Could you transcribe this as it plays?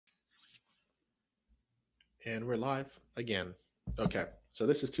And we're live again. Okay, so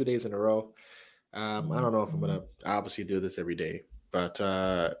this is 2 days in a row. I don't know if I'm gonna obviously do this every day, but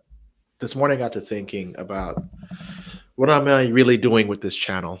this morning I got to thinking about what am I really doing with this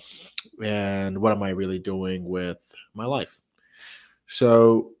channel, and what am I really doing with my life.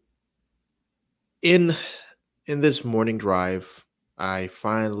 So in in this morning drive, I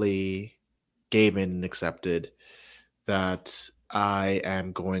finally gave in and accepted that I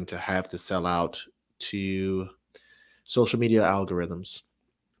am going to have to sell out to social media algorithms.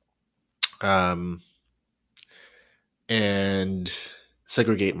 Um, and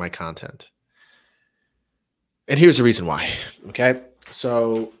segregate my content. And here's the reason why. Okay.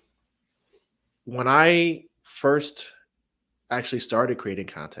 So when I first actually started creating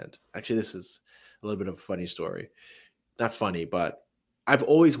content, actually, this is a little bit of a funny story. Not funny, but I've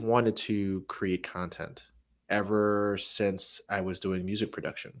always wanted to create content ever since I was doing music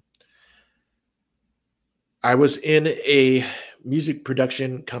production. I was in a music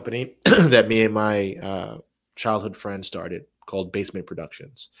production company that me and my childhood friend started called Basement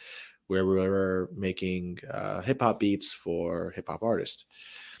Productions, where we were making hip hop beats for hip hop artists.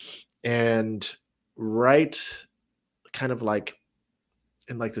 And right kind of like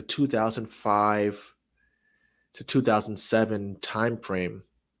in like the 2005 to 2007 time frame,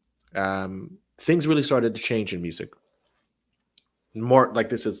 things really started to change in music. More like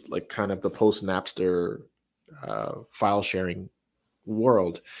this is like kind of the post Napster file sharing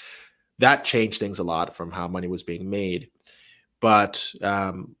world. That changed things a lot from how money was being made. But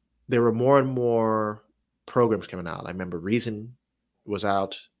there were more and more programs coming out. I remember Reason was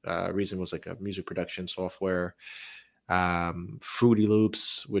out. Reason was like a music production software. Fruity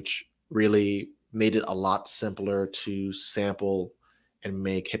Loops, which really made it a lot simpler to sample and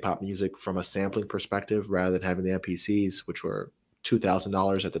make hip hop music from a sampling perspective rather than having the MPCs, which were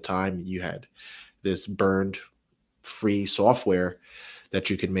 $2,000 at the time. You had this burned free software that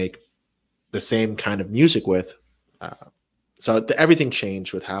you could make the same kind of music with. So everything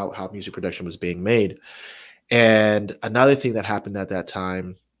changed with how music production was being made. And another thing that happened at that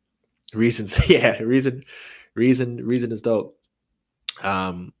time, reasons, yeah, reason is dope.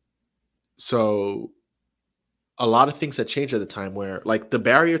 Um, so a lot of things that changed at the time where like the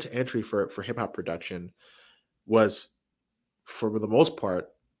barrier to entry for hip hop production was for the most part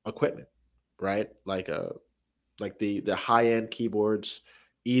equipment, right? Like the high end keyboards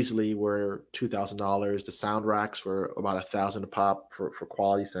easily were $2,000. The sound racks were about 1,000 a pop for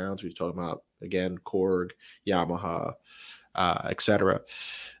quality sounds. We're talking about again Korg, Yamaha, etc.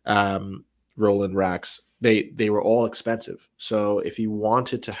 Roland racks. They were all expensive. So if you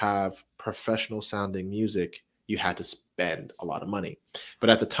wanted to have professional sounding music, you had to spend a lot of money. But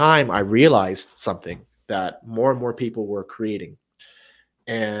at the time, I realized something that more and more people were creating,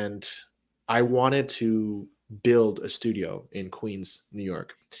 and I wanted to build a studio in Queens, New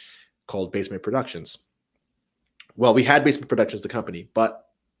York, called Basement Productions. Well, we had Basement Productions, the company, but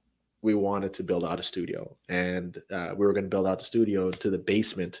we wanted to build out a studio, and we were going to build out the studio to the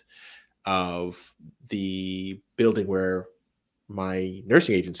basement of the building where my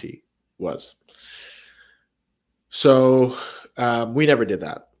nursing agency was. So we never did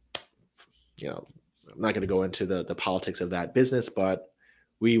that. You know, I'm not going to go into the politics of that business, but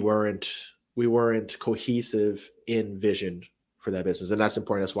we weren't cohesive in vision for that business, and that's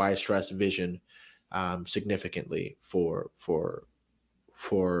important. That's why I stress vision significantly for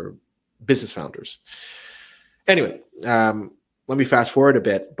business founders. Anyway, let me fast forward a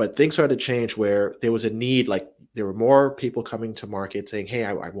bit, but things started to change where there was a need. Like there were more people coming to market saying, "Hey,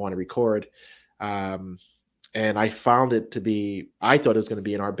 I want to record." And I found it to be, I thought it was going to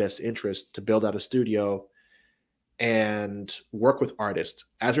be in our best interest to build out a studio and work with artists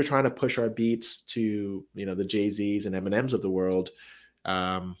as we're trying to push our beats to, you know, the Jay-Z's and Eminems of the world,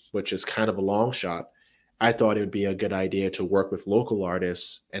 which is kind of a long shot. I thought it would be a good idea to work with local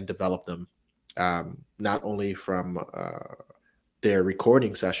artists and develop them, not only from their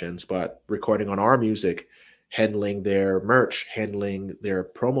recording sessions, but recording on our music, handling their merch, handling their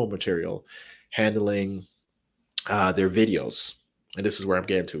promo material, handling their videos. And this is where I'm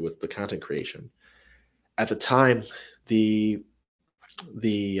getting to with the content creation. At the time, the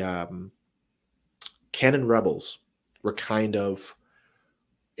Canon Rebels were kind of,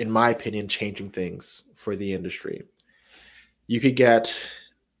 in my opinion, changing things for the industry. You could get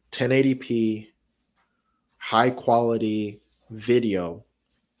 1080p high quality video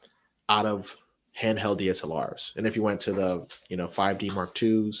out of handheld DSLRs. And if you went to the 5D Mark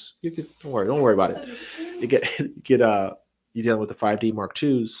IIs, you could don't worry about it. You dealing with the 5D Mark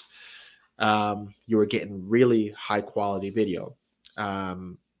IIs, you were getting really high quality video.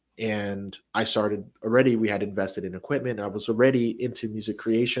 And I started already, we had invested in equipment. I was already into music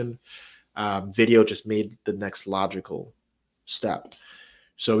creation. Video just made the next logical step.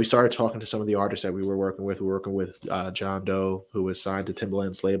 So we started talking to some of the artists that we were working with. We were working with John Doe, who was signed to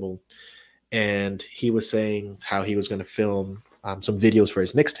Timbaland's label. And he was saying how he was going to film some videos for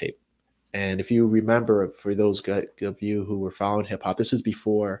his mixtape. And if you remember, for those of you who were following hip hop, this is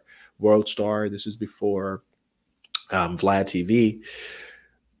before World Star. This is before Vlad TV.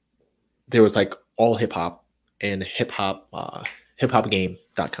 There was like all hip hop and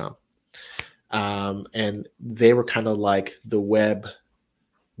hiphopgame.com. And they were kind of like the web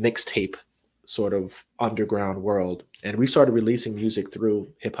mixtape sort of underground world. And we started releasing music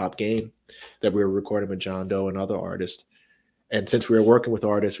through Hip Hop Game that we were recording with John Doe and other artists. And since we were working with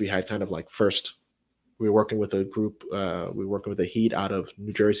artists, we had kind of like we were working with a group, we were working with the Heat out of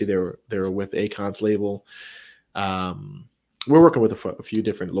New Jersey. They were with Akon's label. We're working with a few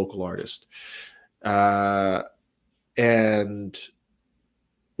different local artists. And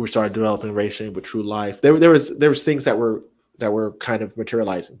we started developing racing with True Life. There was things that were kind of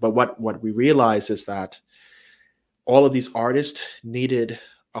materializing. But what we realized is that all of these artists needed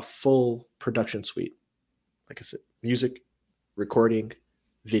a full production suite. Like I said, music, recording,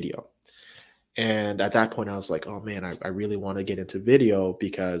 video. And at that point, I was like, oh man, I really want to get into video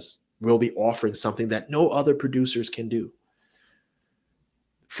because we'll be offering something that no other producers can do.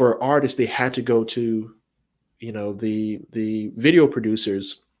 For artists, they had to go to, the video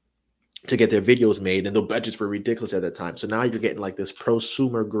producers to get their videos made, and the budgets were ridiculous at that time. So now you're getting like this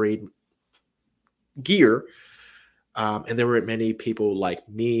prosumer grade gear. And there were many people like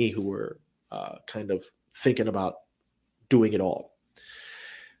me who were kind of thinking about doing it all.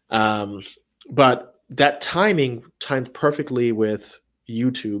 But that timing timed perfectly with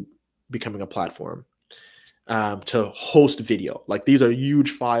YouTube becoming a platform to host video. Like these are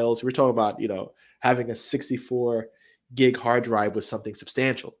huge files. We're talking about, having a 64 gig hard drive was something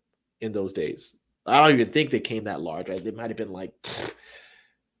substantial in those days. I don't even think they came that large. Right? They might have been like,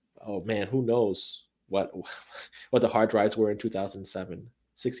 oh man, who knows what the hard drives were in 2007.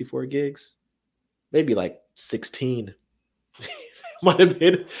 64 gigs, maybe like 16. might have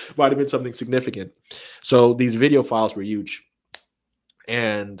been something significant. So these video files were huge,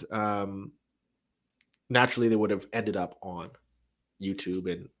 and naturally they would have ended up on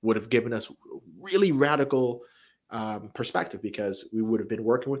YouTube and would have given us really radical perspective, because we would have been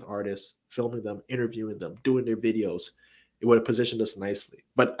working with artists, filming them, interviewing them, doing their videos. It would have positioned us nicely.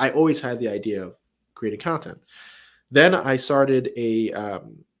 But I always had the idea of creating content. Then I started a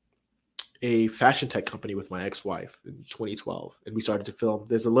fashion tech company with my ex-wife in 2012, and we started to film.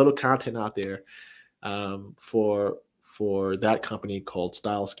 There's a little content out there for that company called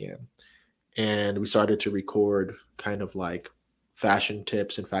StyleScan, and we started to record kind of like fashion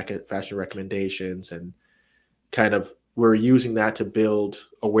tips and fashion recommendations, and kind of we're using that to build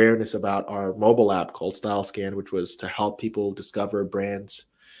awareness about our mobile app called StyleScan, which was to help people discover brands.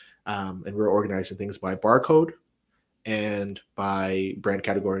 And we're organizing things by barcode and by brand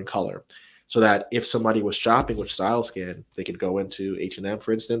category and color, so that if somebody was shopping with StyleScan, they could go into H&M,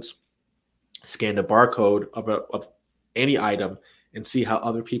 for instance, scan the barcode of any item and see how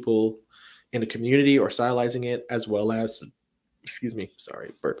other people in the community are stylizing it, as well as, excuse me,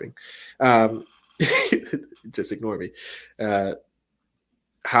 sorry, burping. Just ignore me.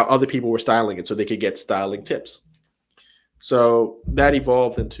 How other people were styling it, so they could get styling tips. So that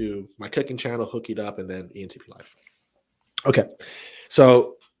evolved into my cooking channel, Hook It Up, and then ENTP Life. Okay,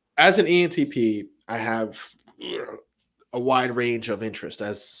 so as an ENTP, I have a wide range of interest,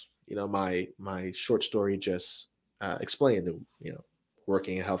 as my short story just explained.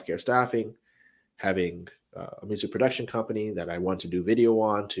 Working in healthcare staffing, having a music production company that I want to do video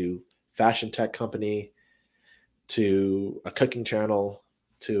on, to fashion tech company, to a cooking channel,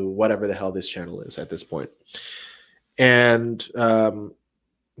 to whatever the hell this channel is at this point. And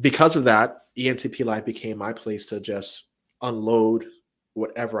because of that, ENTP Life became my place to just unload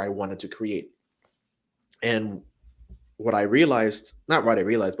whatever I wanted to create. And what I realized, not what I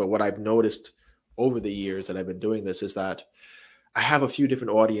realized, but what I've noticed over the years that I've been doing this, is that I have a few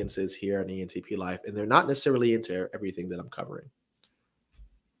different audiences here in ENTP Life, and they're not necessarily into everything that I'm covering.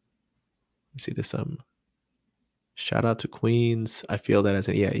 You see this shout out to Queens. I feel that as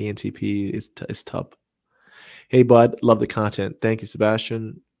an ENTP is tough. Hey bud, love the content. Thank you,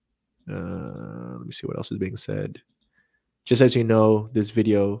 Sebastian. Let me see what else is being said. Just so you know, this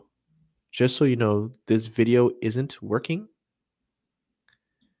video isn't working.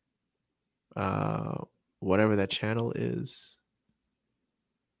 Whatever that channel is,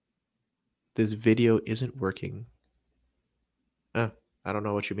 this video isn't working. I don't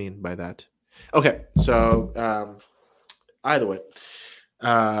know what you mean by that. Okay, so either way,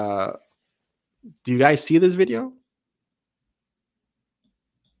 uh, do you guys see this video?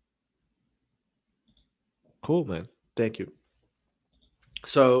 Cool, man. Thank you.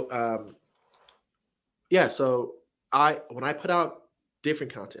 So yeah, so when I put out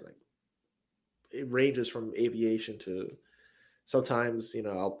different content, like it ranges from aviation to sometimes,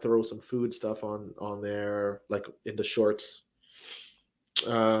 I'll throw some food stuff on there, like in the shorts.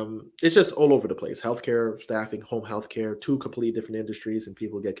 It's just all over the place. Healthcare, staffing, home healthcare, two completely different industries, and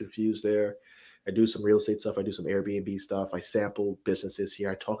people get confused there. I do some real estate stuff. I do some Airbnb stuff. I sample businesses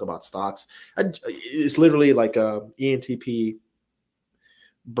here. I talk about stocks. It's literally like a ENTP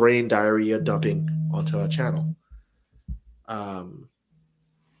brain diarrhea dumping onto a channel.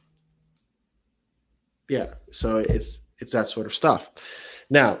 Yeah, so it's that sort of stuff.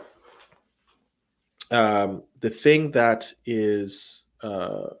 Now, the thing that is,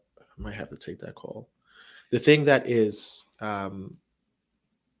 I might have to take that call. The thing that is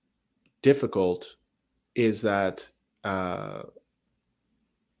difficult is that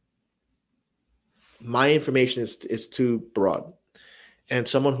my information is too broad, and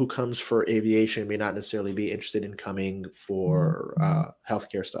someone who comes for aviation may not necessarily be interested in coming for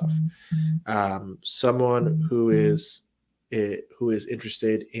healthcare stuff. Someone who is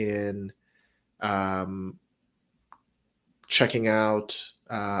interested in checking out,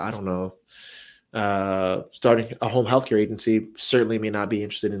 I don't know, starting a home healthcare agency certainly may not be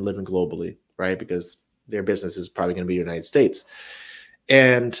interested in living globally, right? Because their business is probably going to be the United States.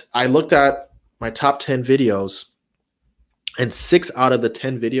 And I looked at my top 10 videos, and 6 out of the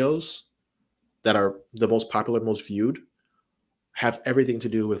 10 videos that are the most popular, most viewed, have everything to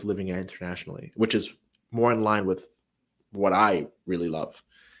do with living internationally, which is more in line with what I really love.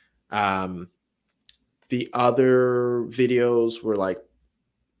 The other videos were like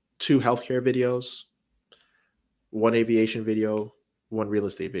 2 healthcare videos, 1 aviation video, 1 real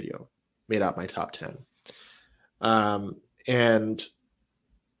estate video, made out my top 10. And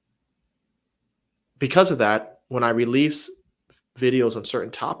because of that, when I release videos on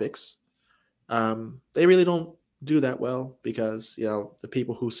certain topics, they really don't do that well, because the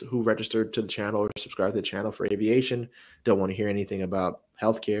people who registered to the channel or subscribed to the channel for aviation don't want to hear anything about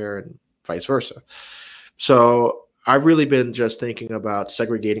healthcare, and vice versa. So I've really been just thinking about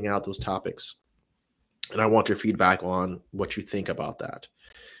segregating out those topics, and I want your feedback on what you think about that.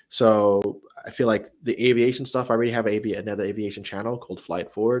 So I feel like the aviation stuff, I already have another aviation channel called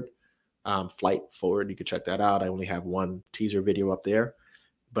Flight Forward. Flight Forward, you can check that out. I only have 1 teaser video up there,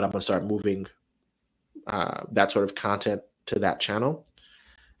 but I'm going to start moving that sort of content to that channel.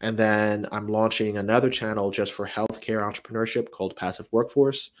 And then I'm launching another channel just for healthcare entrepreneurship called Passive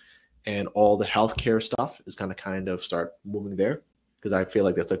Workforce. And all the healthcare stuff is going to kind of start moving there, because I feel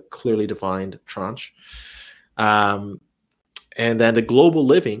like that's a clearly defined tranche. And then the global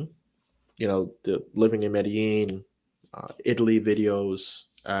living, the living in Medellin, Italy videos,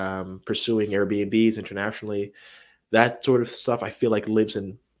 pursuing Airbnbs internationally, that sort of stuff I feel like lives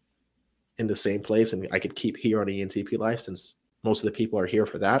in the same place, and I could keep here on ENTP Life since most of the people are here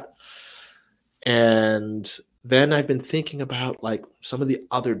for that. And then I've been thinking about like some of the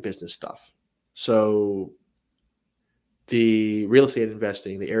other business stuff. So the real estate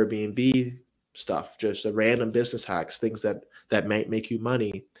investing, the Airbnb stuff, just the random business hacks, things that might make you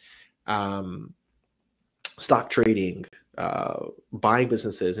money, stock trading, buying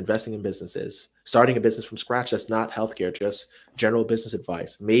businesses, investing in businesses, starting a business from scratch that's not healthcare, just general business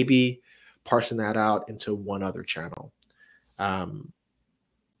advice. Maybe parsing that out into 1 other channel,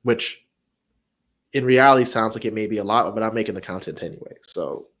 which in reality sounds like it may be a lot, but I'm making the content anyway.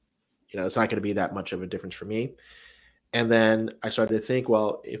 So, it's not going to be that much of a difference for me. And then I started to think,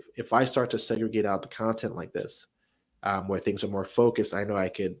 well, if I start to segregate out the content like this, where things are more focused, I know I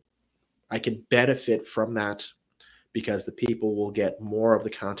could benefit from that, because the people will get more of the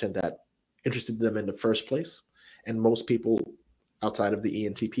content that interested them in the first place. And most people outside of the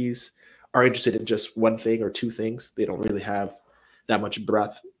ENTPs are interested in just 1 thing or 2 things. They don't really have that much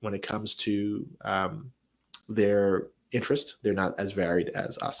breadth when it comes to their interest. They're not as varied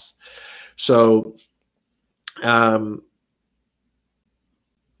as us. So that's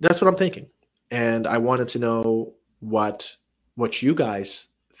what I'm thinking. And I wanted to know what you guys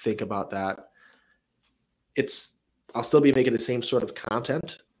think about that. I'll still be making the same sort of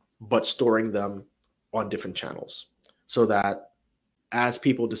content, but storing them on different channels, so that as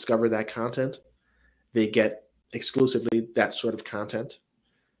people discover that content, they get exclusively that sort of content.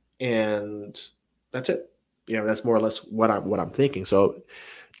 And that's it. That's more or less what I'm thinking. So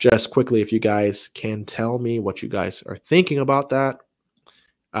just quickly, if you guys can tell me what you guys are thinking about that,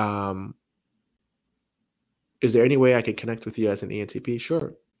 Um, is there any way I can connect with you as an ENTP?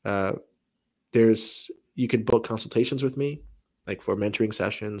 Sure. Uh, you can book consultations with me, like for mentoring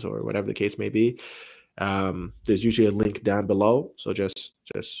sessions or whatever the case may be. There's usually a link down below, so just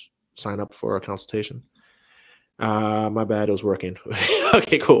sign up for a consultation. My bad, it was working.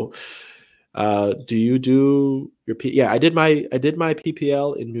 Okay, cool. Do you do your yeah, I did my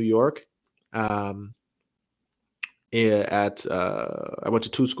PPL in New York. Um, I went to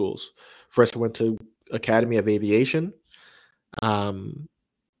two schools. First, I went to Academy of Aviation, um,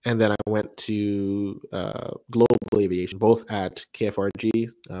 and then I went to Global Aviation, both at KFRG,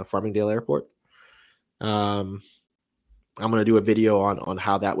 Farmingdale Airport. Um, I'm gonna do a video on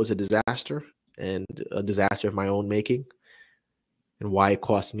how that was a disaster and a disaster of my own making, and why it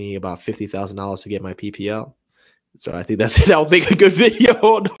cost me about $50,000 to get my PPL. So I think that'll make a good video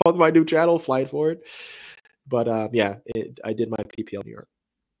on my new channel, Flight Forward. But yeah, I did my PPL in New York.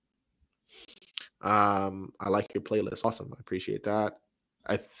 I like your playlist. Awesome. I appreciate that.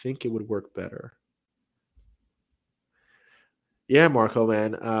 I think it would work better. Yeah, Marco,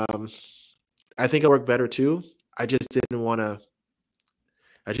 man. I think it worked better too. I just didn't want to.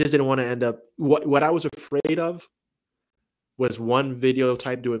 I just didn't want to end up. What I was afraid of was one video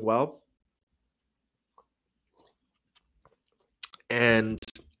type doing well, and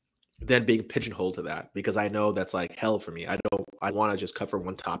then being pigeonholed to that, because I know that's like hell for me. I want to just cover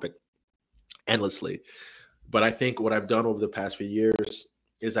one topic endlessly. But I think what I've done over the past few years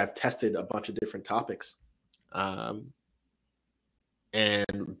is I've tested a bunch of different topics. Um,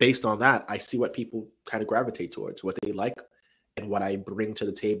 and based on that, I see what people kind of gravitate towards, what they like, and what I bring to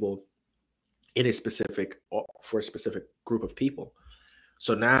the table in a specific for a specific group of people.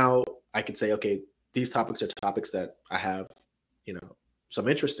 So now I can say, okay, these topics are topics that I have, some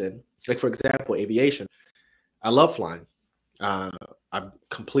interest in. Like, for example, aviation. I love flying. Uh, I'm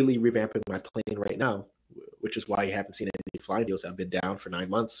completely revamping my plane right now, which is why you haven't seen any flying deals. I've been down for 9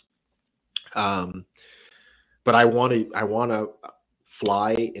 months. But I want to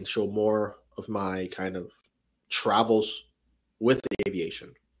fly and show more of my kind of travels with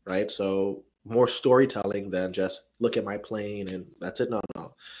aviation, right? So more storytelling than just look at my plane and that's it. No,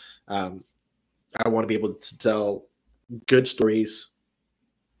 no. I want to be able to tell good stories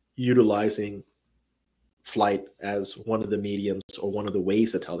utilizing flight as one of the mediums or one of the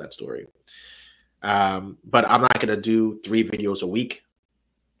ways to tell that story. But I'm not going to do 3 videos a week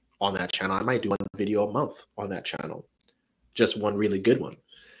on that channel. I might do 1 video a month on that channel, just one really good one,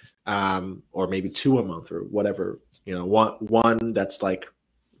 or maybe 2 a month or whatever. One that's like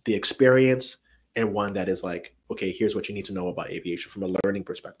the experience, and one that is like, okay, here's what you need to know about aviation from a learning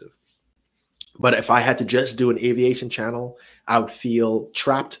perspective. But if I had to just do an aviation channel, I would feel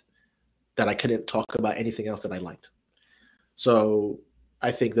trapped that I couldn't talk about anything else that I liked. So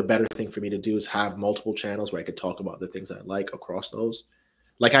I think the better thing for me to do is have multiple channels where I could talk about the things that I like across those.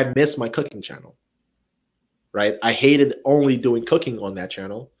 Like, I miss my cooking channel, right? I hated only doing cooking on that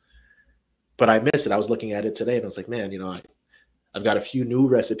channel, but I miss it. I was looking at it today and I was like, man, I've got a few new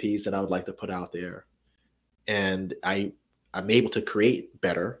recipes that I would like to put out there, and I'm able to create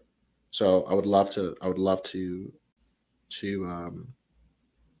better. So I would love to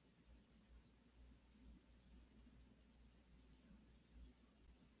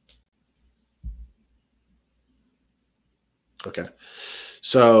okay.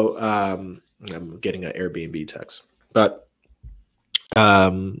 So I'm getting an Airbnb text, but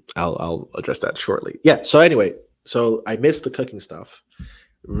I'll address that shortly. Yeah. So anyway, so I missed the cooking stuff.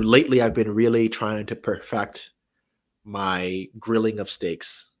 Lately, I've been really trying to perfect my grilling of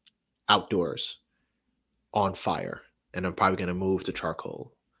steaks outdoors on fire, and I'm probably going to move to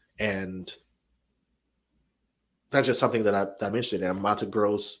charcoal. And that's just something that I'm interested in. I'm about to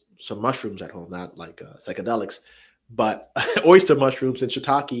grow some mushrooms at home, not like psychedelics, but oyster mushrooms and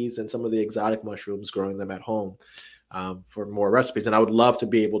shiitakes and some of the exotic mushrooms, growing them at home for more recipes. And I would love to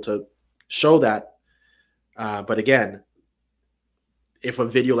be able to show that. But again, if a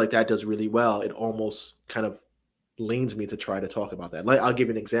video like that does really well, it almost kind of leans me to try to talk about that. I'll give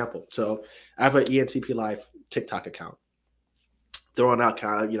you an example. So I have an ENTP Live TikTok account. Throwing out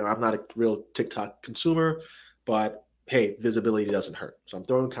kind of, I'm not a real TikTok consumer, but hey, visibility doesn't hurt. So I'm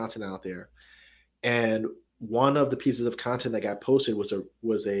throwing content out there. And one of the pieces of content that got posted was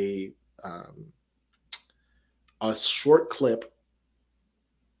a short clip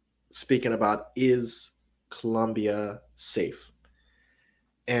speaking about, is Colombia safe?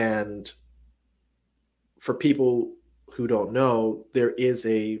 And for people who don't know, there is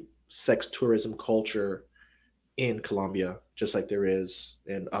a sex tourism culture in Colombia, just like there is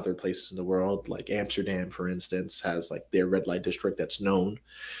in other places in the world. Like Amsterdam, for instance, has like their red light district that's known.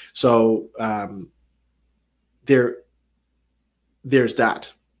 So there there's that,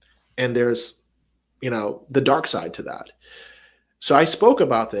 and there's the dark side to that. So I spoke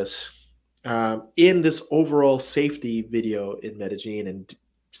about this in this overall safety video in Medellin, and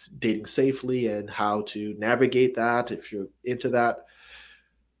dating safely and how to navigate that if you're into that.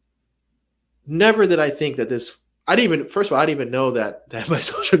 Never did I think that this. I didn't even. First of all, I didn't even know that my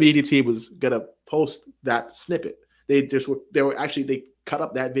social media team was gonna post that snippet. They cut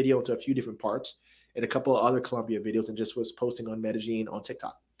up that video into a few different parts and a couple of other Colombia videos and just was posting on Medellin on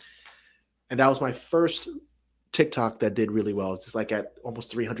TikTok. And that was my first TikTok that did really well. It's just like at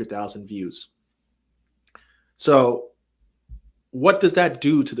almost 300,000 views. So what does that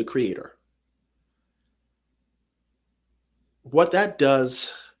do to the creator? What that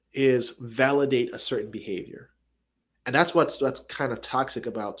does is validate a certain behavior. And that's kind of toxic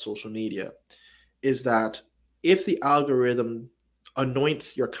about social media, is that if the algorithm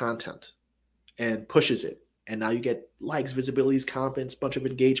anoints your content and pushes it, and now you get likes, visibilities, comments, bunch of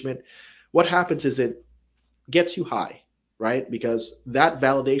engagement, what happens is it gets you high, right? Because that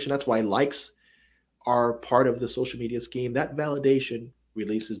validation, that's why likes are part of the social media scheme. That validation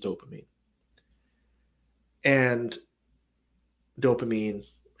releases dopamine. And dopamine,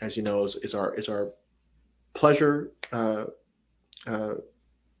 as you know, is our pleasure, our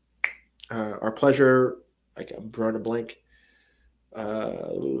pleasure, like I'm drawing a blank,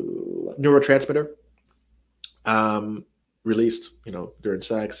 neurotransmitter, released, during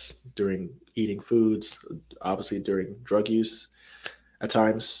sex, during eating foods, obviously during drug use at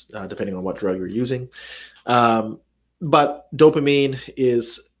times, depending on what drug you're using. But dopamine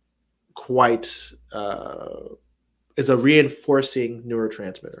is is a reinforcing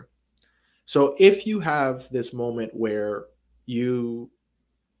neurotransmitter. So if you have this moment where you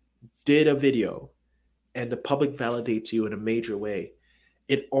did a video and the public validates you in a major way,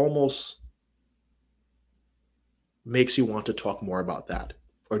 it almost makes you want to talk more about that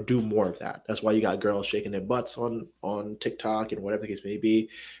or do more of that. That's why you got girls shaking their butts on TikTok and whatever the case may be,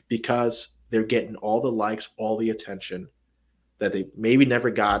 because they're getting all the likes, all the attention that they maybe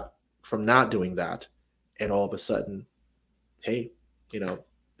never got from not doing that. And all of a sudden, hey,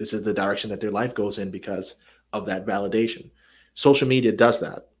 this is the direction that their life goes in because of that validation. Social media does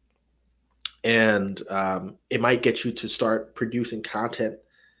that. And it might get you to start producing content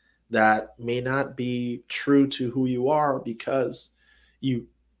that may not be true to who you are, because you're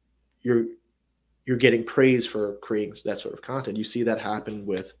getting praise for creating that sort of content. You see that happen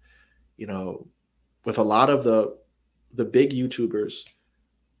with a lot of the big YouTubers,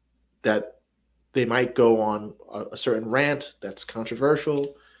 that they might go on a certain rant that's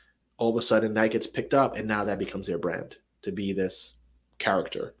controversial. All of a sudden that gets picked up, and now that becomes their brand, to be this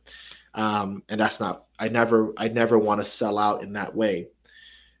character. And that's not, I never want to sell out in that way.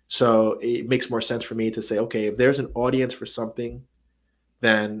 So it makes more sense for me to say, okay, if there's an audience for something,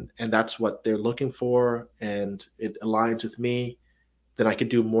 and that's what they're looking for, and it aligns with me, then I could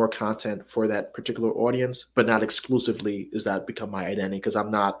do more content for that particular audience, but not exclusively does that become my identity, because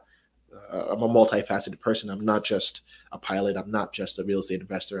I'm a multifaceted person. I'm not just a pilot. I'm not just a real estate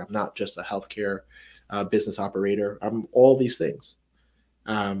investor. I'm not just a healthcare business operator. I'm all these things.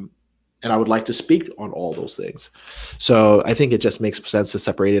 And I would like to speak on all those things. So I think it just makes sense to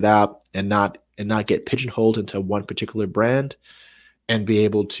separate it out and not get pigeonholed into one particular brand, and be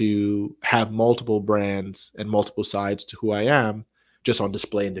able to have multiple brands and multiple sides to who I am just on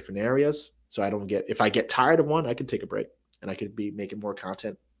display in different areas. So if I get tired of one, I can take a break and I could be making more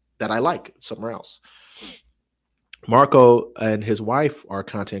content that I like somewhere else. Marco and his wife are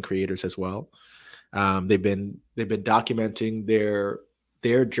content creators as well. They've been documenting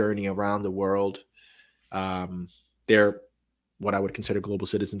their journey around the world. They're what I would consider global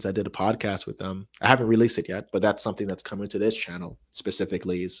citizens. I did a podcast with them. I haven't released it yet, but that's something that's coming to this channel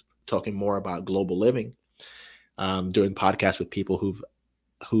specifically, is talking more about global living, doing podcasts with people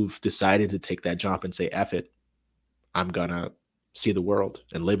who've decided to take that jump and say, F it, I'm gonna see the world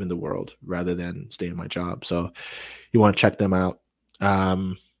and live in the world rather than stay in my job. So you want to check them out.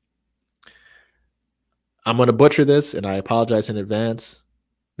 I'm going to butcher this, and I apologize in advance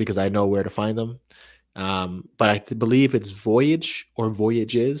because I know where to find them. But I believe it's Voyage or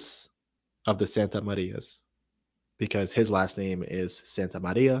Voyages of the Santa Marias, because his last name is Santa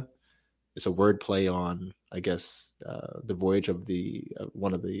Maria. It's a word play on, I guess, the voyage of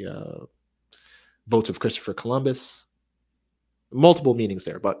one of the boats of Christopher Columbus. Multiple meanings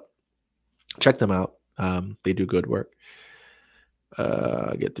there, but check them out. They do good work.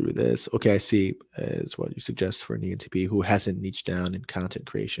 Get through this. Okay, I see. Is what you suggest for an ENTP who hasn't niched down in content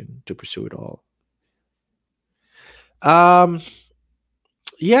creation to pursue it all. Um,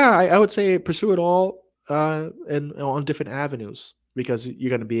 yeah, I would say pursue it all, and on different avenues, because you're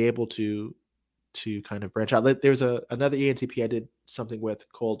going to be able to kind of branch out. There's another ENTP I did something with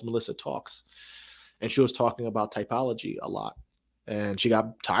called Melissa Talks, and she was talking about typology a lot, and she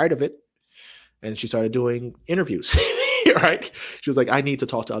got tired of it, and she started doing interviews. Right? She was like, I need to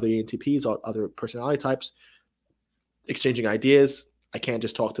talk to other ENTPs, other personality types, exchanging ideas. I can't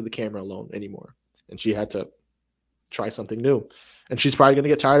just talk to the camera alone anymore. And she had to try something new. And she's probably going to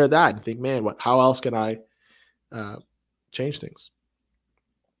get tired of that and think, man, how else can I change things?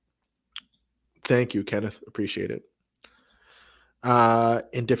 Thank you, Kenneth. Appreciate it.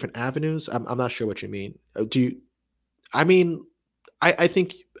 In different avenues, I'm not sure what you mean. I mean, I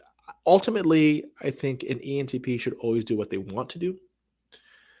think ultimately, I think an ENTP should always do what they want to do.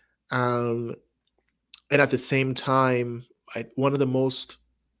 And at the same time, one of the most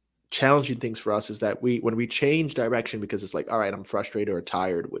challenging things for us is that when we change direction, because it's like, all right, I'm frustrated or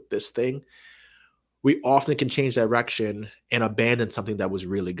tired with this thing, we often can change direction and abandon something that was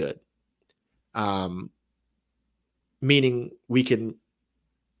really good. Meaning we can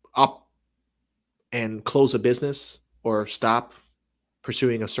up and close a business or stop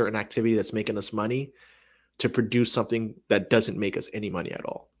pursuing a certain activity that's making us money to produce something that doesn't make us any money at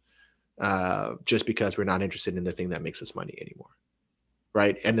all, just because we're not interested in the thing that makes us money anymore,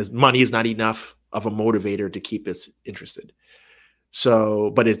 right? And this money is not enough of a motivator to keep us interested. So,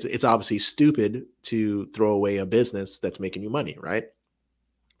 but it's obviously stupid to throw away a business that's making you money, right?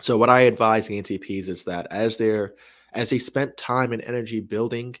 So what I advise the ENTPs is that as they spent time and energy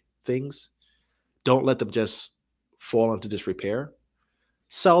building things, don't let them just fall into disrepair.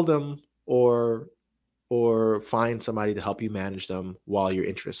 Sell them or find somebody to help you manage them while your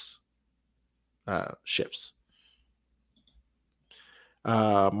interest shifts.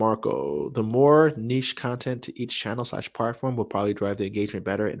 Marco, the more niche content to each channel / platform will probably drive the engagement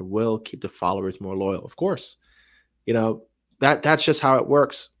better and will keep the followers more loyal. Of course, that's just how it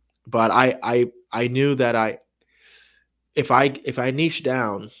works. But I knew that if I niche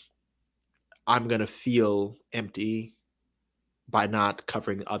down, I'm gonna feel empty by not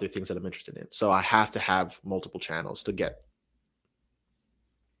covering other things that I'm interested in. So I have to have multiple channels to get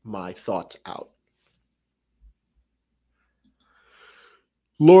my thoughts out.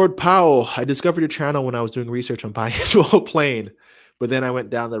 Lord Powell, I discovered your channel when I was doing research on buying a small plane, but then I went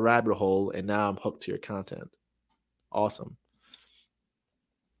down the rabbit hole and now I'm hooked to your content. Awesome.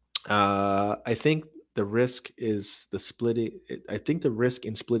 I think the risk is the splitting. I think the risk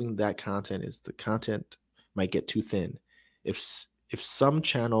in splitting that content is the content might get too thin. If some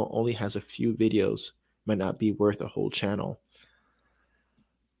channel only has a few videos, might not be worth a whole channel.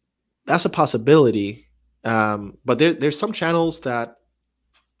 That's a possibility. But there's some channels that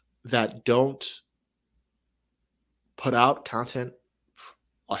don't put out content,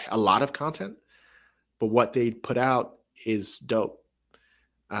 a lot of content, but what they put out is dope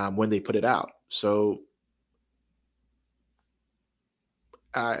when they put it out. So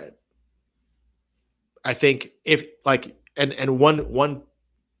I think if like, and one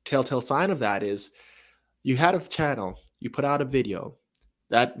telltale sign of that is you had a channel, you put out a video,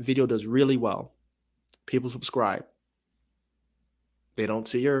 that video does really well, people subscribe, they don't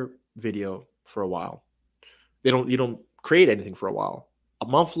see your video for a while, you don't create anything for a while. A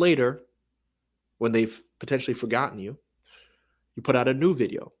month later, when they've potentially forgotten you, you put out a new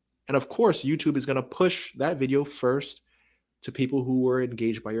video, and of course YouTube is going to push that video first to people who were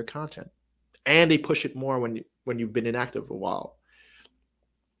engaged by your content, and they push it more when you've been inactive a while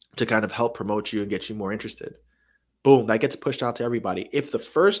to kind of help promote you and get you more interested. Boom, that gets pushed out to everybody. If the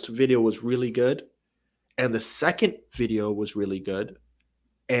first video was really good and the second video was really good,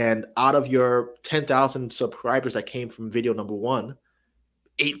 and out of your 10,000 subscribers that came from video number 1,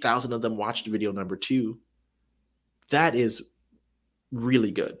 8,000 of them watched video number 2, that is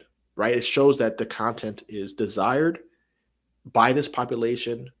really good, right? It shows that the content is desired by this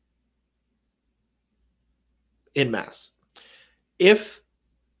population in mass. If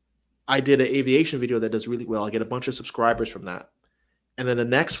I did an aviation video that does really well, I get a bunch of subscribers from that, and then the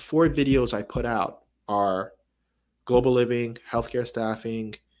next 4 videos I put out are global living, healthcare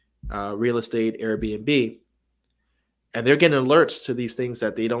staffing, real estate, Airbnb, and they're getting alerts to these things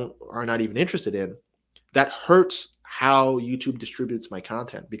that they are not even interested in, that hurts how YouTube distributes my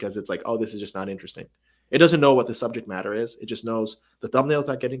content, because it's like, oh, this is just not interesting. It doesn't know what the subject matter is. It just knows the thumbnails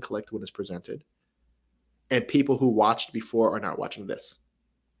are getting clicked when it's presented, and people who watched before are not watching this.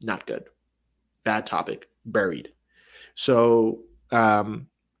 Not good. Bad topic. Buried. So Um,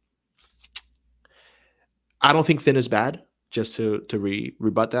 I don't think thin is bad. Just to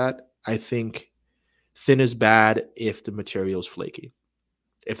rebut that, I think thin is bad if the material is flaky.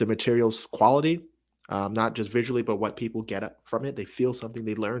 If the material's quality, not just visually, but what people get from it, they feel something,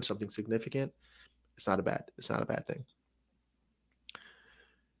 they learn something significant. It's not a bad thing.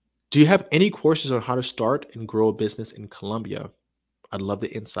 Do you have any courses on how to start and grow a business in Colombia? I'd love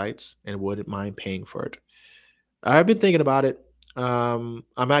the insights and wouldn't mind paying for it. I've been thinking about it. I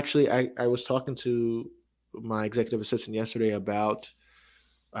was talking to my executive assistant yesterday about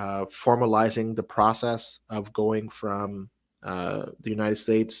formalizing the process of going from the United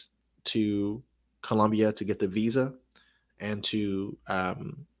States to Colombia to get the visa and to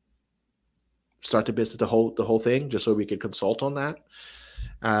start the business, the whole thing, just so we could consult on that.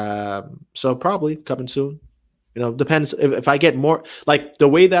 So probably coming soon. Depends if I get more, like the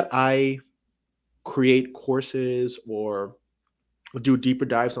way that I create courses or do deeper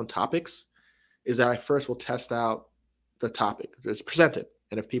dives on topics is that I first will test out the topic, just present it.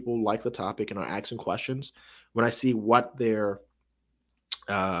 And if people like the topic and are asking questions, when I see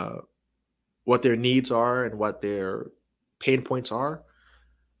uh, what their needs are and what their pain points are,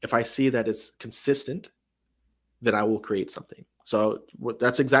 if I see that it's consistent, then I will create something. So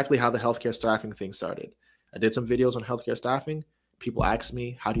that's exactly how the healthcare staffing thing started. I did some videos on healthcare staffing. People asked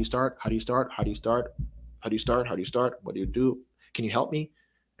me, how do you start? How do you start? How do you start? How do you start? How do you start? What do you do? Can you help me?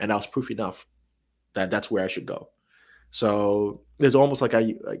 And I was proof enough that that's where I should go. So it's almost like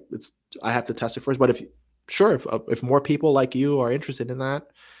I have to test it first. But if more people like you are interested in that,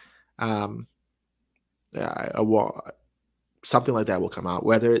 yeah, I will, something like that will come out.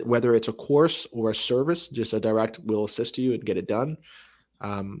 Whether it's a course or a service, just a direct will assist you and get it done.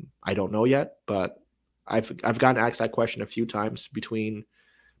 I don't know yet, but I've gotten asked that question a few times between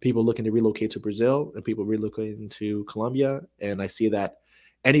people looking to relocate to Brazil and people relocating to Colombia, and I see that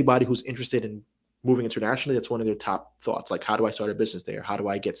anybody who's interested in moving internationally, that's one of their top thoughts. Like, how do I start a business there? How do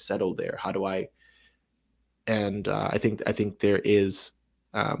I get settled there? How do I? And I think there is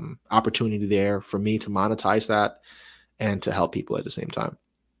opportunity there for me to monetize that and to help people at the same time.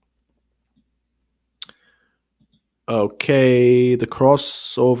 Okay, the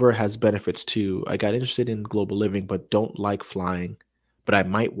crossover has benefits too. I got interested in global living, but don't like flying. But I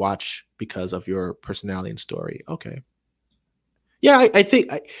might watch because of your personality and story. Okay. Yeah, I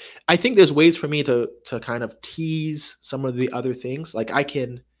think there's ways for me to kind of tease some of the other things. Like I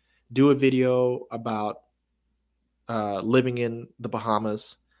can do a video about living in the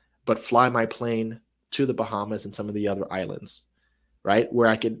Bahamas, but fly my plane to the Bahamas and some of the other islands, right? Where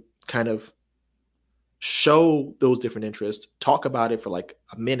I could kind of show those different interests, talk about it for like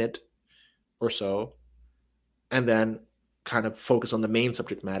a minute or so, and then kind of focus on the main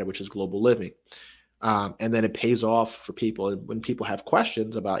subject matter, which is global living. And then it pays off for people. And when people have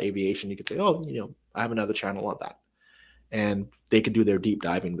questions about aviation, you could say, oh, I have another channel on that. And they could do their deep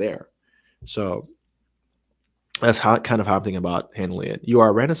diving there. So that's kind of how I'm thinking about handling it. You are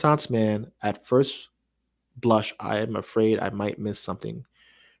a Renaissance man. At first blush, I am afraid I might miss something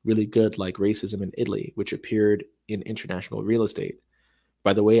really good like racism in Italy, which appeared in international real estate.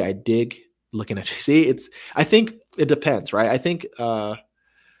 By the way, I dig looking at you. See, I think it depends, right? I think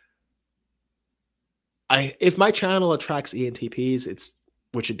if my channel attracts ENTPs,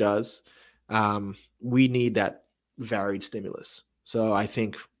 which it does, we need that varied stimulus. So I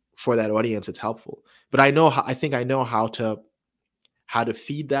think for that audience, it's helpful. But I think I know how to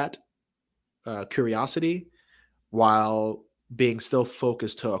feed that curiosity while being still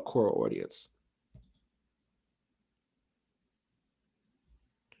focused to a core audience.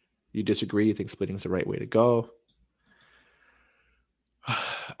 You disagree? You think splitting is the right way to go?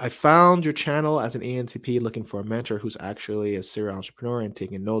 I found your channel as an ENTP looking for a mentor who's actually a serial entrepreneur and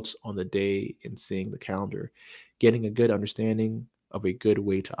taking notes on the day and seeing the calendar, getting a good understanding of a good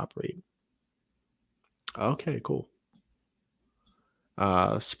way to operate. Okay, cool.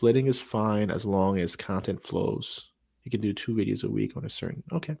 Splitting is fine as long as content flows. You can do 2 videos a week on a certain.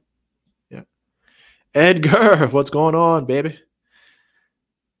 Okay. Yeah. Edgar, what's going on, baby?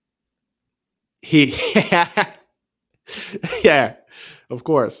 Yeah, of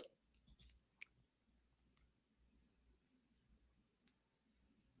course.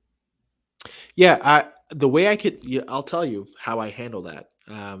 Yeah, the way I'll tell you how I handle that.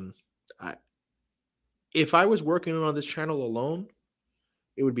 I, if I was working on this channel alone,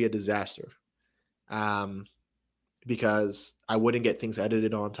 it would be a disaster. Um, because I wouldn't get things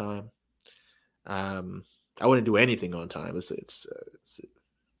edited on time. I wouldn't do anything on time. It's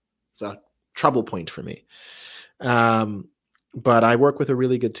a trouble point for me. But I work with a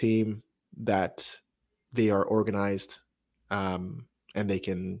really good team that they are organized. and they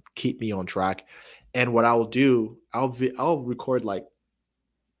can keep me on track. And what I'll do, I'll record like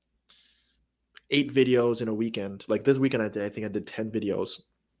 8 videos in a weekend. Like this weekend, I think I did 10 videos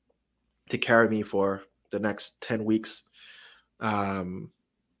to carry me for the next 10 weeks. And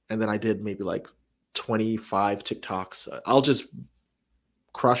then I did maybe like 25 TikToks. I'll just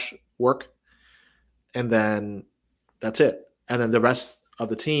crush work, and then that's it. And then the rest of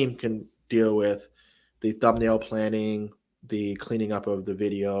the team can deal with the thumbnail planning, the cleaning up of the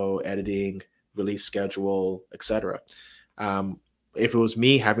video, editing, release schedule, etc. If it was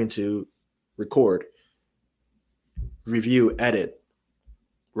me having to record, review, edit,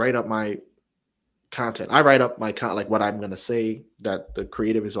 write up my content, I write up my like what I'm going to say, that the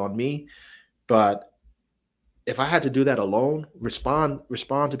creative is on me. But if I had to do that alone, respond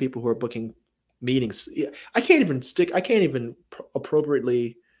to people who are booking meetings, I can't even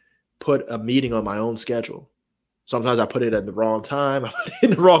appropriately put a meeting on my own schedule. Sometimes I put it at the wrong time. I put it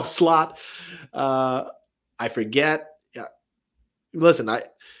in the wrong slot. I forget. Yeah. Listen,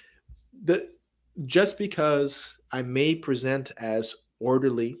 just because I may present as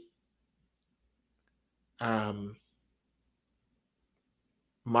orderly,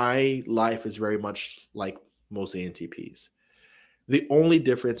 my life is very much like most ENTPs. The only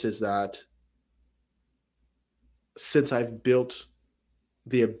difference is that since I've built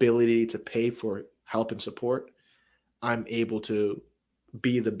the ability to pay for help and support, I'm able to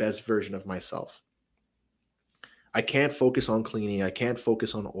be the best version of myself. I can't focus on cleaning. I can't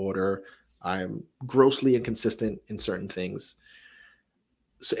focus on order. I'm grossly inconsistent in certain things.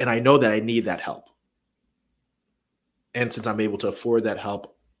 So, and I know that I need that help. And since I'm able to afford that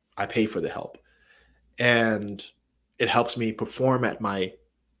help, I pay for the help. And it helps me perform at my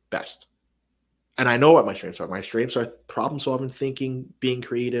best. And I know what my strengths are. My strengths are problem solving, thinking, being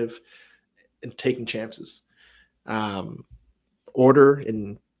creative, and taking chances. Order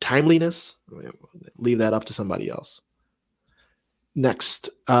and timeliness, leave that up to somebody else. Next,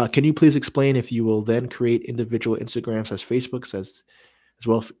 can you please explain if you will then create individual Instagrams as Facebooks as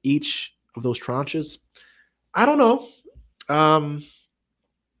well for each of those tranches? I don't know.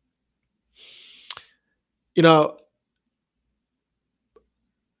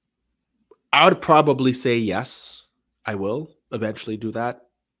 I would probably say yes, I will eventually do that.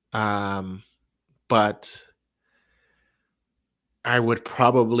 But I would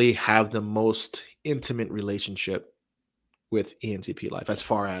probably have the most intimate relationship with ENTP life as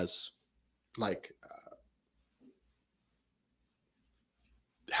far as like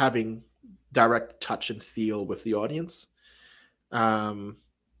having direct touch and feel with the audience.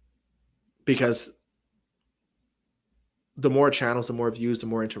 Because the more channels, the more views, the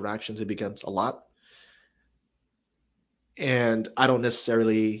more interactions, it becomes a lot. And I don't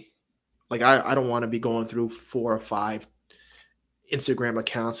necessarily like, I don't want to be going through 4 or 5 Instagram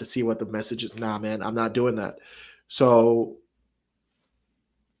accounts to see what the message is. Nah, man, I'm not doing that. So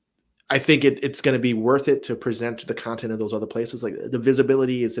I think it's going to be worth it to present the content in those other places. Like the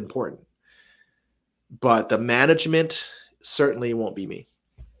visibility is important, but the management certainly won't be me.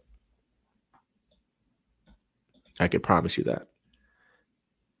 I could promise you that.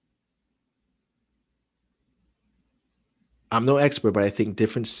 I'm no expert, but I think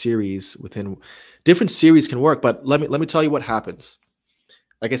different series can work. But let me tell you what happens.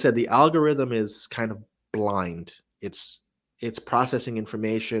 Like I said, the algorithm is kind of blind. It's processing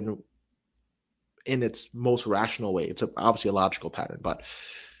information in its most rational way. It's obviously a logical pattern, but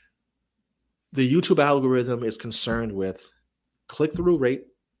the YouTube algorithm is concerned with click-through rate,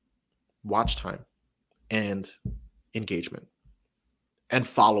 watch time, and engagement, and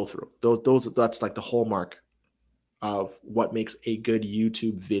follow through. That's like the hallmark of what makes a good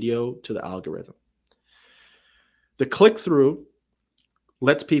YouTube video to the algorithm. The click-through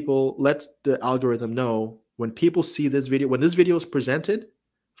lets the algorithm know when people see this video, when this video is presented,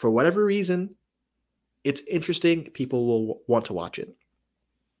 for whatever reason, it's interesting, people will want to watch it.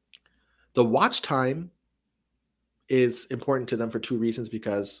 The watch time is important to them for 2 reasons,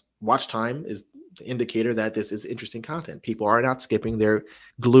 because watch time is the indicator that this is interesting content. People are not skipping, they're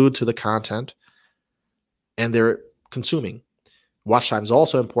glued to the content and they're consuming. Watch time is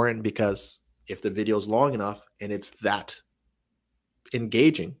also important because if the video is long enough and it's that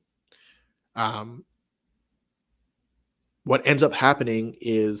engaging, what ends up happening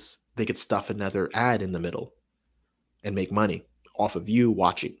is they could stuff another ad in the middle and make money off of you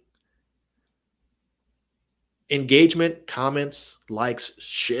watching. Engagement, comments, likes,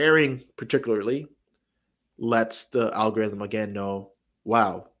 sharing particularly lets the algorithm again know,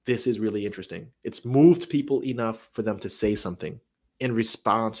 wow, this is really interesting. It's moved people enough for them to say something in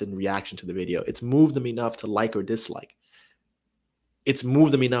response and reaction to the video. It's moved them enough to like or dislike. it's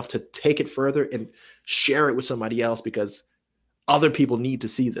moved them enough to take it further and share it with somebody else because other people need to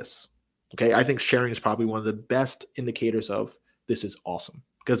see this. Okay. I think sharing is probably one of the best indicators of this is awesome,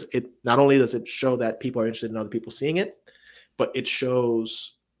 because it not only does it show that people are interested in other people seeing it, but it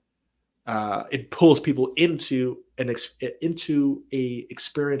shows it pulls people into into a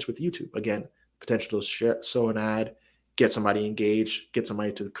experience with YouTube. Again, potential to share, sow an ad, get somebody engaged, get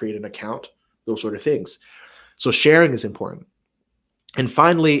somebody to create an account, those sort of things. So sharing is important. And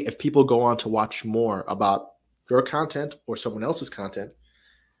finally, if people go on to watch more about your content or someone else's content,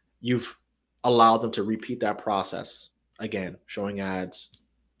 you've allowed them to repeat that process again, showing ads,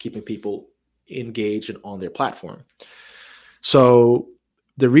 keeping people engaged and on their platform. So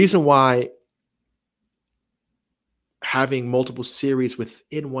the reason why having multiple series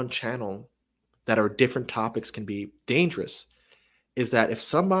within one channel that are different topics can be dangerous is that if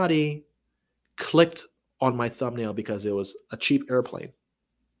somebody clicked on my thumbnail because it was a cheap airplane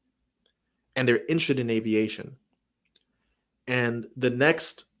and they're interested in aviation, and the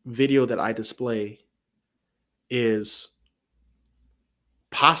next video that I display is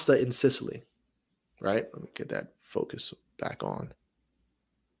pasta in Sicily, right? Let me get that focus back on.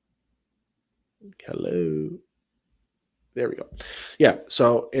 Hello. There we go. Yeah.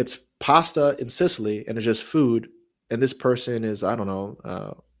 So it's pasta in Sicily and it's just food. And this person is, I don't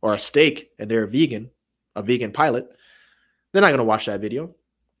know, or a steak and they're a vegan pilot. They're not going to watch that video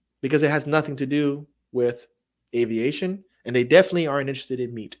because it has nothing to do with aviation. And they definitely aren't interested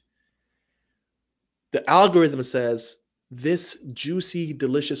in meat. The algorithm says this juicy,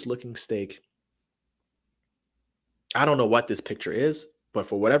 delicious looking steak. I don't know what this picture is, but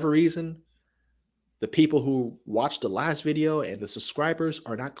for whatever reason, the people who watched the last video and the subscribers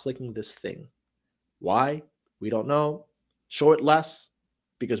are not clicking this thing. Why? We don't know. Show it less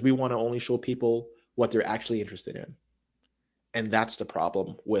because we want to only show people what they're actually interested in. And that's the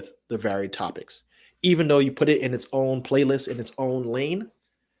problem with the varied topics. Even though you put it in its own playlist, in its own lane,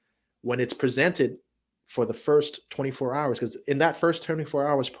 when it's presented for the first 24 hours, because in that first 24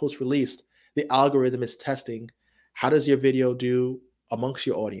 hours post-release, the algorithm is testing how does your video do amongst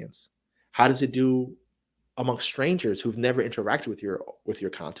your audience? How does it do amongst strangers who've never interacted with your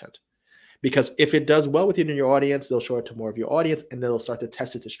content? Because if it does well within your audience, they'll show it to more of your audience and they'll start to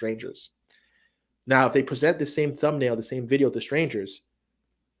test it to strangers. Now, if they present the same thumbnail, the same video to strangers,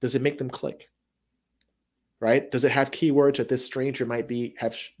 does it make them click? Right? Does it have keywords that this stranger might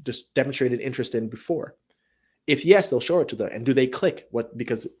have just demonstrated interest in before? If yes, they'll show it to them. And do they click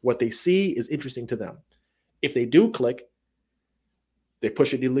because what they see is interesting to them? If they do click, they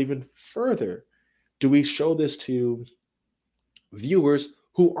push it even further. Do we show this to viewers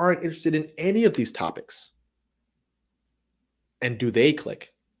who aren't interested in any of these topics? And do they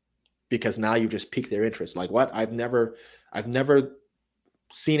click? Because now you just piqued their interest. Like, what? I've never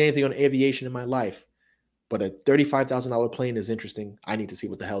seen anything on aviation in my life, but a $35,000 plane is interesting. I need to see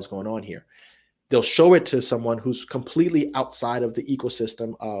what the hell's going on here. They'll show it to someone who's completely outside of the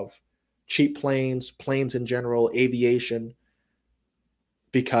ecosystem of cheap planes, planes in general, aviation,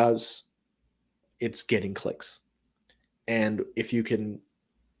 because it's getting clicks. And if you can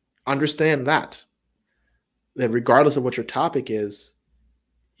understand that, then regardless of what your topic is,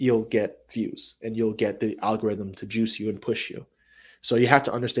 you'll get views and you'll get the algorithm to juice you and push you. So you have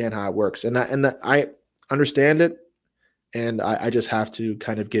to understand how it works. And I understand it, and I just have to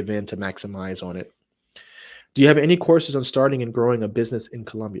kind of give in to maximize on it. Do you have any courses on starting and growing a business in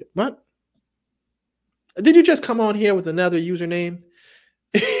Colombia? What? Did you just come on here with another username?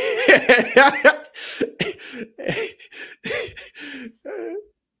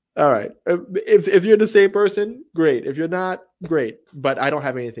 All right. If you're the same person, great. If you're not, great. But I don't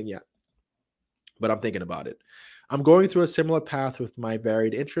have anything yet. But I'm thinking about it. I'm going through a similar path with my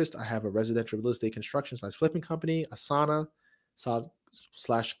varied interest. I have a residential real estate construction / flipping company, a sauna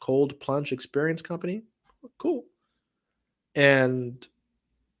 / cold plunge experience company. Cool. And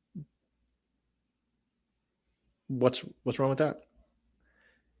what's wrong with that?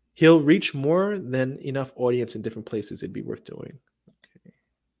 He'll reach more than enough audience in different places. It'd be worth doing. Okay.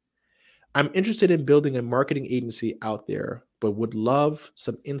 I'm interested in building a marketing agency out there, but would love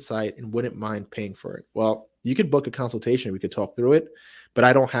some insight and wouldn't mind paying for it. Well, you could book a consultation. We could talk through it, but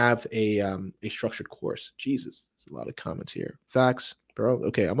I don't have a structured course. Jesus, there's a lot of comments here. Facts, bro.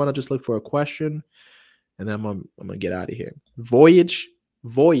 Okay, I'm gonna just look for a question, and then I'm gonna get out of here. Voyage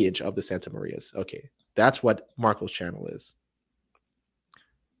of the Santa Marias. Okay, that's what Marco's channel is.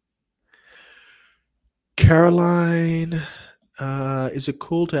 Caroline, is it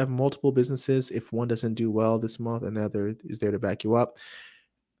cool to have multiple businesses if one doesn't do well this month and the other is there to back you up?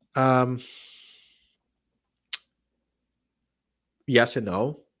 yes and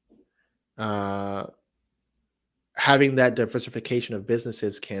no. Uh, Having that diversification of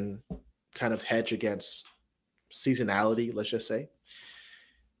businesses can kind of hedge against seasonality, let's just say.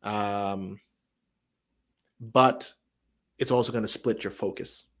 Um, but it's also going to split your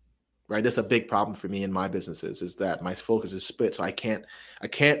focus, right? That's a big problem for me in my businesses, is that my focus is split. So I can't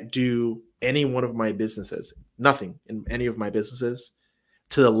do any one of my businesses, nothing in any of my businesses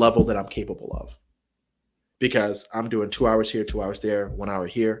to the level that I'm capable of, because I'm doing 2 hours here, 2 hours there, 1 hour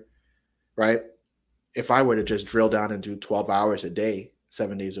here, right? If I were to just drill down and do 12 hours a day,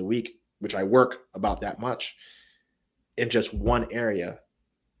 7 days a week, which I work about that much in just one area,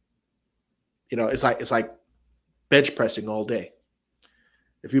 it's like bench pressing all day.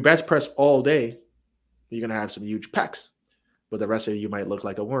 If you bench press all day, you're gonna have some huge pecs, but the rest of you might look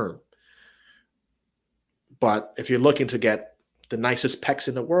like a worm. But if you're looking to get the nicest pecs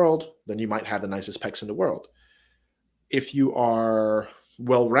in the world, then you might have the nicest pecs in the world. If you are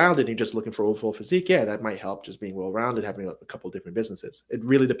well-rounded and you're just looking for overall physique, yeah, that might help, just being well-rounded, having a couple of different businesses. It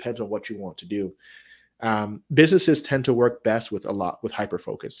really depends on what you want to do. Businesses tend to work best with hyper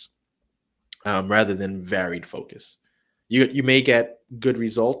focus, rather than varied focus. You may get good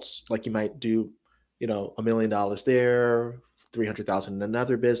results, like you might do, $1 million there, 300,000 in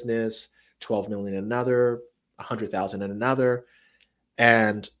another business, 12 million in another, 100,000 in another.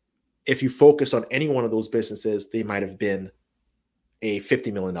 And if you focus on any one of those businesses, they might have been a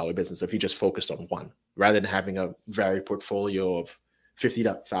 $50 million business if you just focused on one, rather than having a varied portfolio of 50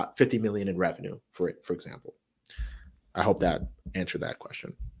 million in revenue, for example. I hope that answered that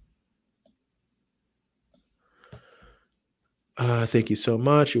question. Thank you so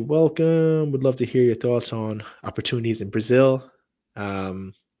much. You're welcome. Would love to hear your thoughts on opportunities in Brazil.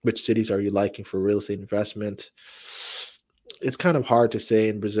 Which cities are you liking for real estate investment? It's kind of hard to say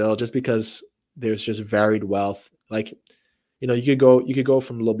in Brazil, just because there's just varied wealth. Like, you could go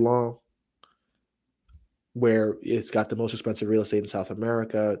from Leblon, where it's got the most expensive real estate in South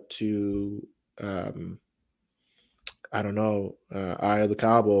America, to I don't know, Aya de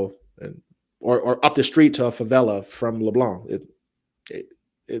Cabo, or up the street to a favela from Leblon.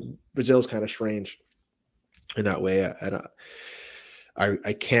 Brazil is kind of strange in that way, and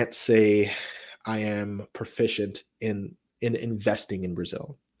I can't say I am proficient in investing in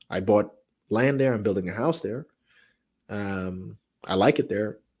Brazil. I bought land there. I'm building a house there. I like it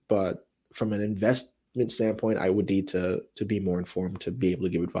there, but from an investment standpoint, I would need to be more informed to be able to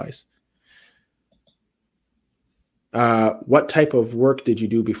give advice. What type of work did you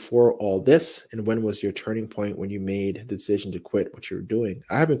do before all this, and when was your turning point when you made the decision to quit what you were doing?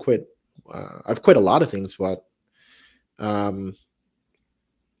 I haven't quit. I've quit a lot of things, but I've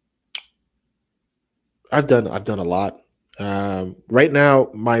done a lot. Right now,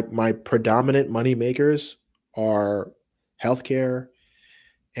 my predominant money makers are healthcare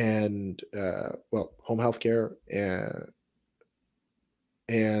and home healthcare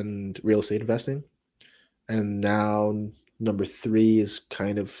and real estate investing. And now number 3 is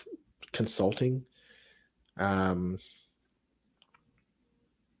kind of consulting. Is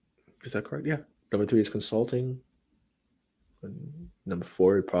that correct? Yeah. Number 3 is consulting. And number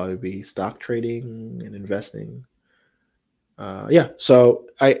 4 would probably be stock trading and investing. Yeah. So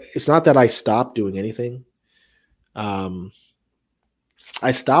it's not that I stopped doing anything. I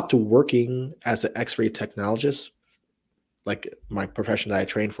stopped working as an X-ray technologist, like my profession that I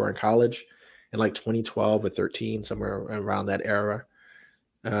trained for in college, in like 2012 or 13, somewhere around that era.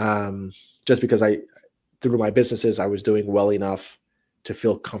 Just because through my businesses, I was doing well enough to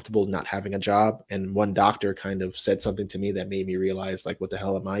feel comfortable not having a job. And one doctor kind of said something to me that made me realize, like, what the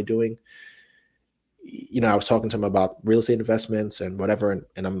hell am I doing? I was talking to him about real estate investments and whatever.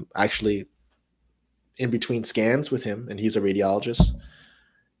 And I'm actually in between scans with him, and he's a radiologist.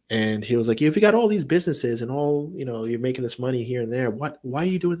 And he was like, if you got all these businesses and all, you're making this money here and there, why are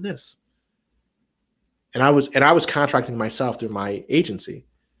you doing this? And I was contracting myself through my agency.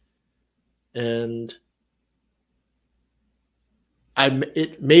 And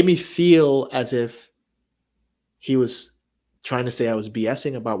it made me feel as if he was trying to say I was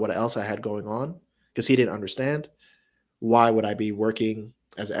BSing about what else I had going on, because he didn't understand. Why would I be working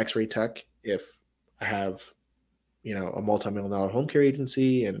as an X-ray tech if I have, a multi-million-dollar home care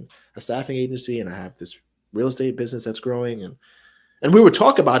agency and a staffing agency, and I have this real estate business that's growing, and we would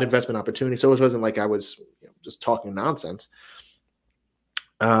talk about investment opportunities. So it wasn't like I was just talking nonsense.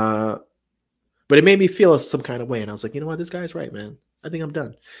 But it made me feel some kind of way, and I was like, you know what, this guy's right, man. I think I'm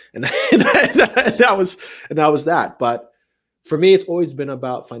done, and that was that. But for me, it's always been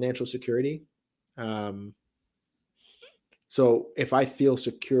about financial security. So if I feel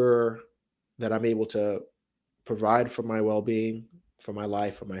secure that I'm able to provide for my well-being, for my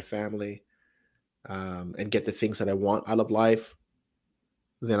life, for my family, and get the things that I want out of life,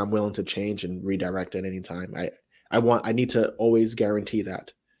 then I'm willing to change and redirect at any time. I need to always guarantee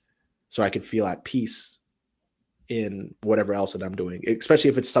that, so I can feel at peace in whatever else that I'm doing, especially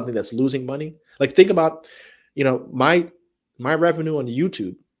if it's something that's losing money. Like, think about, my revenue on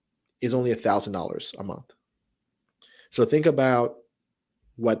YouTube is only $1,000 a month. So think about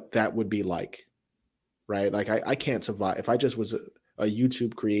what that would be like, right? Like, I can't survive if I just was a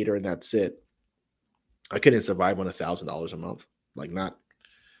YouTube creator and that's it. I couldn't survive on $1,000 a month. Like, not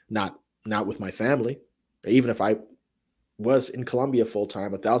with my family. Even if I was in Colombia full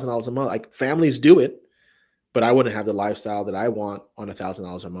time, $1,000 a month. Like, families do it, but I wouldn't have the lifestyle that I want on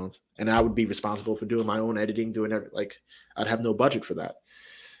 $1,000 a month, and I would be responsible for doing my own editing, doing everything. Like, I'd have no budget for that.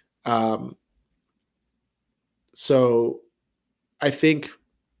 So I think,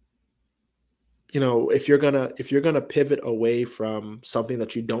 if you're gonna pivot away from something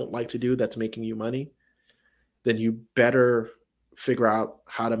that you don't like to do that's making you money, then you better figure out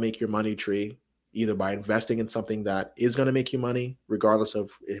how to make your money tree, either by investing in something that is going to make you money, regardless of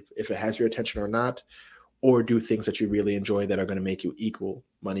if it has your attention or not, or do things that you really enjoy that are going to make you equal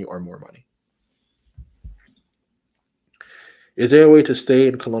money or more money. Is there a way to stay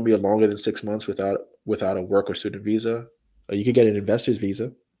in Colombia longer than 6 months without a work or student visa? You could get an investor's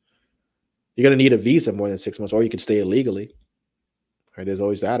visa. You're going to need a visa more than 6 months, or you can stay illegally. Right? There's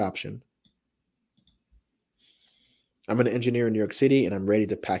always that option. I'm an engineer in New York City, and I'm ready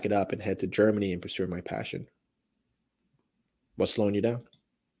to pack it up and head to Germany and pursue my passion. What's slowing you down?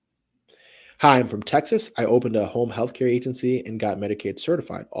 Hi, I'm from Texas. I opened a home healthcare agency and got Medicaid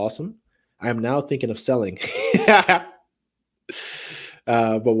certified. Awesome. I am now thinking of selling.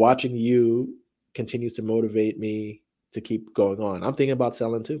 But watching you continues to motivate me to keep going on. I'm thinking about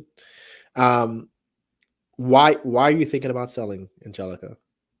selling too. Why are you thinking about selling, Angelica?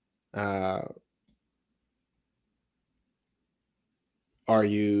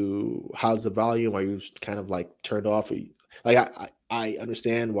 How's the volume? Are you kind of like turned off? I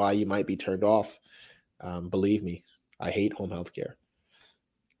understand why you might be turned off. Believe me, I hate home healthcare.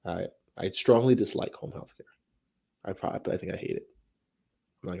 I strongly dislike home healthcare. I think I hate it.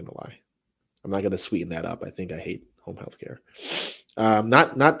 I'm not gonna lie. I'm not gonna sweeten that up. I think I hate home healthcare.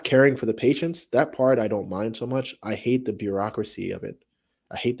 Not caring for the patients. That part I don't mind so much. I hate the bureaucracy of it.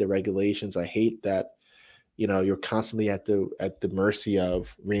 I hate the regulations. I hate that you're constantly at the mercy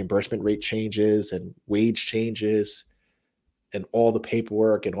of reimbursement rate changes and wage changes and all the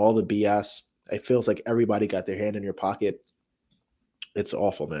paperwork and all the BS. It feels like everybody got their hand in your pocket. It's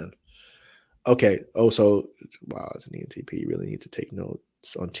awful, man. Okay. Oh, so wow, as an ENTP, you really need to take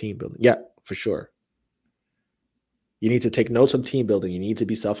notes on team building. Yeah, for sure. You need to take notes on team building. You need to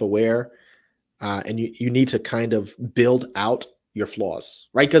be self-aware, and you need to kind of build out your flaws,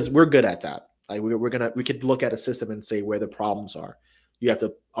 right? Because we're good at that. Like we could look at a system and say where the problems are. You have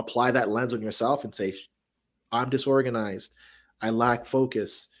to apply that lens on yourself and say, I'm disorganized. I lack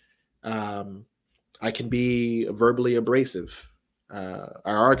focus. I can be verbally abrasive. I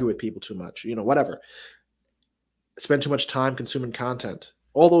argue with people too much, whatever. Spend too much time consuming content,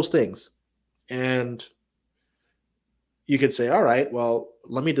 all those things. And you could say, all right, well,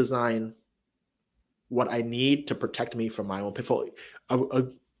 let me design what I need to protect me from my own pitfall.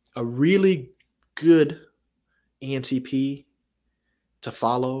 A really good ENTP to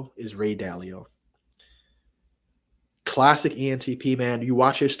follow is Ray Dalio. Classic ENTP, man. You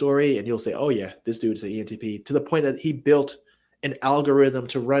watch his story and you'll say, oh yeah, this dude's an ENTP, to the point that he built an algorithm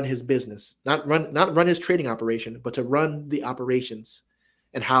to run his business, not run his trading operation, but to run the operations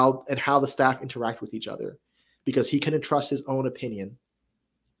and how the staff interact with each other, because he couldn't trust his own opinion.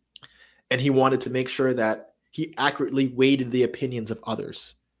 And he wanted to make sure that he accurately weighted the opinions of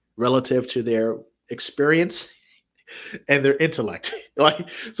others relative to their experience and their intellect.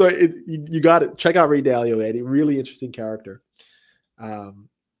 You got to check out Ray Dalio, Eddie. Really interesting character.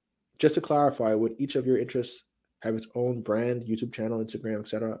 Just to clarify, would each of your interests have its own brand, YouTube channel, Instagram,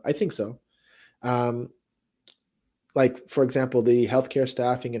 etc.? I think so. Like, for example, the healthcare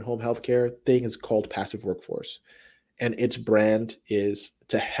staffing and home healthcare thing is called Passive Workforce. And its brand is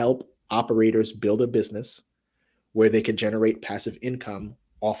to help operators build a business where they can generate passive income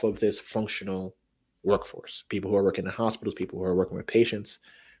off of this functional workforce. People who are working in hospitals, people who are working with patients,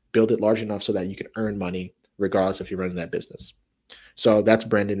 build it large enough so that you can earn money regardless if you're running that business. So that's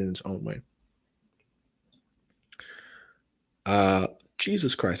branded in its own way.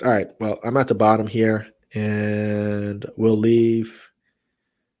 Jesus Christ. All right. Well, I'm at the bottom here, and we'll leave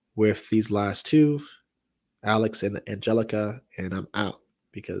with these last two, Alex and Angelica, and I'm out.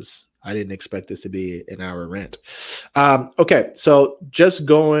 because I didn't expect this to be an hour rant. Okay, so just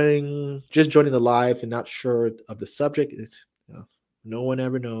joining the live and not sure of the subject. It's, no one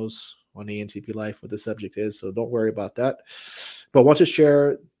ever knows on the ENTP Life what the subject is, so don't worry about that. But I want to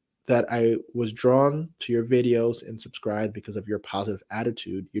share that I was drawn to your videos and subscribed because of your positive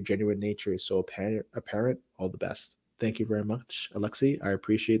attitude. Your genuine nature is so apparent. All the best. Thank you very much, Alexi. I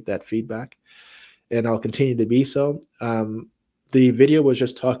appreciate that feedback, and I'll continue to be so. The video was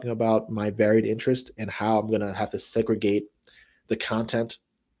just talking about my varied interest and how I'm going to have to segregate the content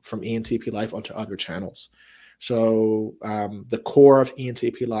from ENTP Life onto other channels. So the core of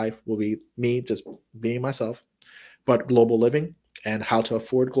ENTP Life will be me just being myself, but global living and how to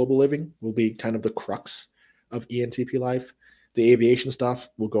afford global living will be kind of the crux of ENTP Life. The aviation stuff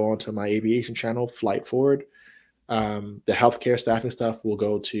will go onto my aviation channel, Flight Forward. The healthcare staffing stuff will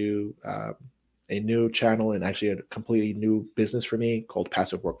go to a new channel and actually a completely new business for me called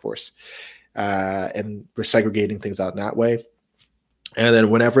Passive Workforce. And we're segregating things out in that way. And then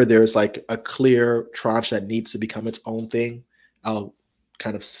whenever there's like a clear tranche that needs to become its own thing, I'll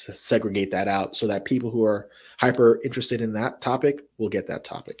kind of segregate that out so that people who are hyper interested in that topic will get that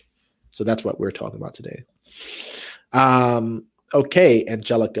topic. So that's what we're talking about today. Okay,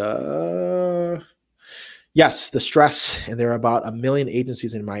 Angelica. Yes, the stress, and there are about 1 million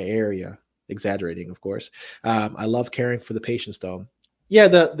agencies in my area. Exaggerating, of course. I love caring for the patients, though. Yeah,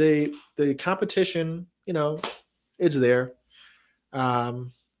 the competition, it's there. I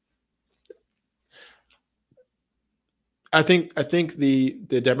think the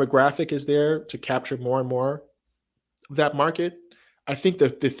demographic is there to capture more and more of that market. I think the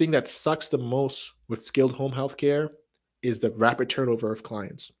thing that sucks the most with skilled home healthcare is the rapid turnover of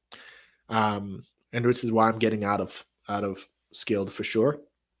clients. And this is why I'm getting out of skilled for sure.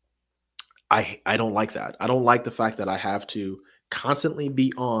 I don't like that. I don't like the fact that I have to constantly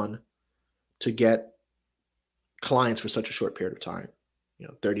be on to get clients for such a short period of time.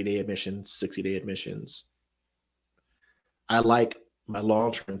 30-day admissions, 60-day admissions. I like my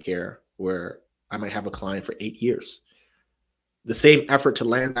long-term care where I might have a client for 8 years. The same effort to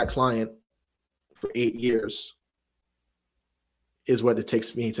land that client for 8 years is what it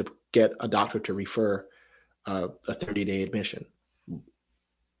takes me to get a doctor to refer a 30-day admission.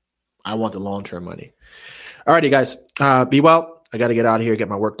 I want the long-term money. All righty, guys. Be well. I got to get out of here, get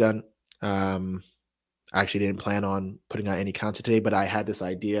my work done. I actually didn't plan on putting out any content today, but I had this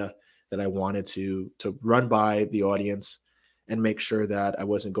idea that I wanted to run by the audience and make sure that I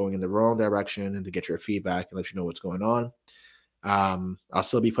wasn't going in the wrong direction and to get your feedback and let you know what's going on. I'll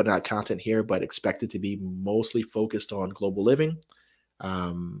still be putting out content here, but expect it to be mostly focused on global living,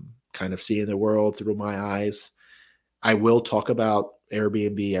 kind of seeing the world through my eyes. I will talk about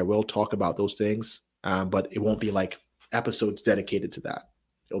Airbnb. I will talk about those things, but it won't be like episodes dedicated to that.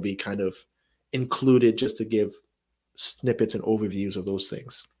 It'll be kind of included just to give snippets and overviews of those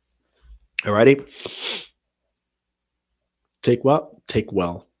things. All righty. Take well. Take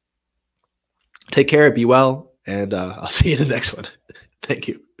care. Be well. And I'll see you in the next one. Thank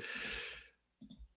you.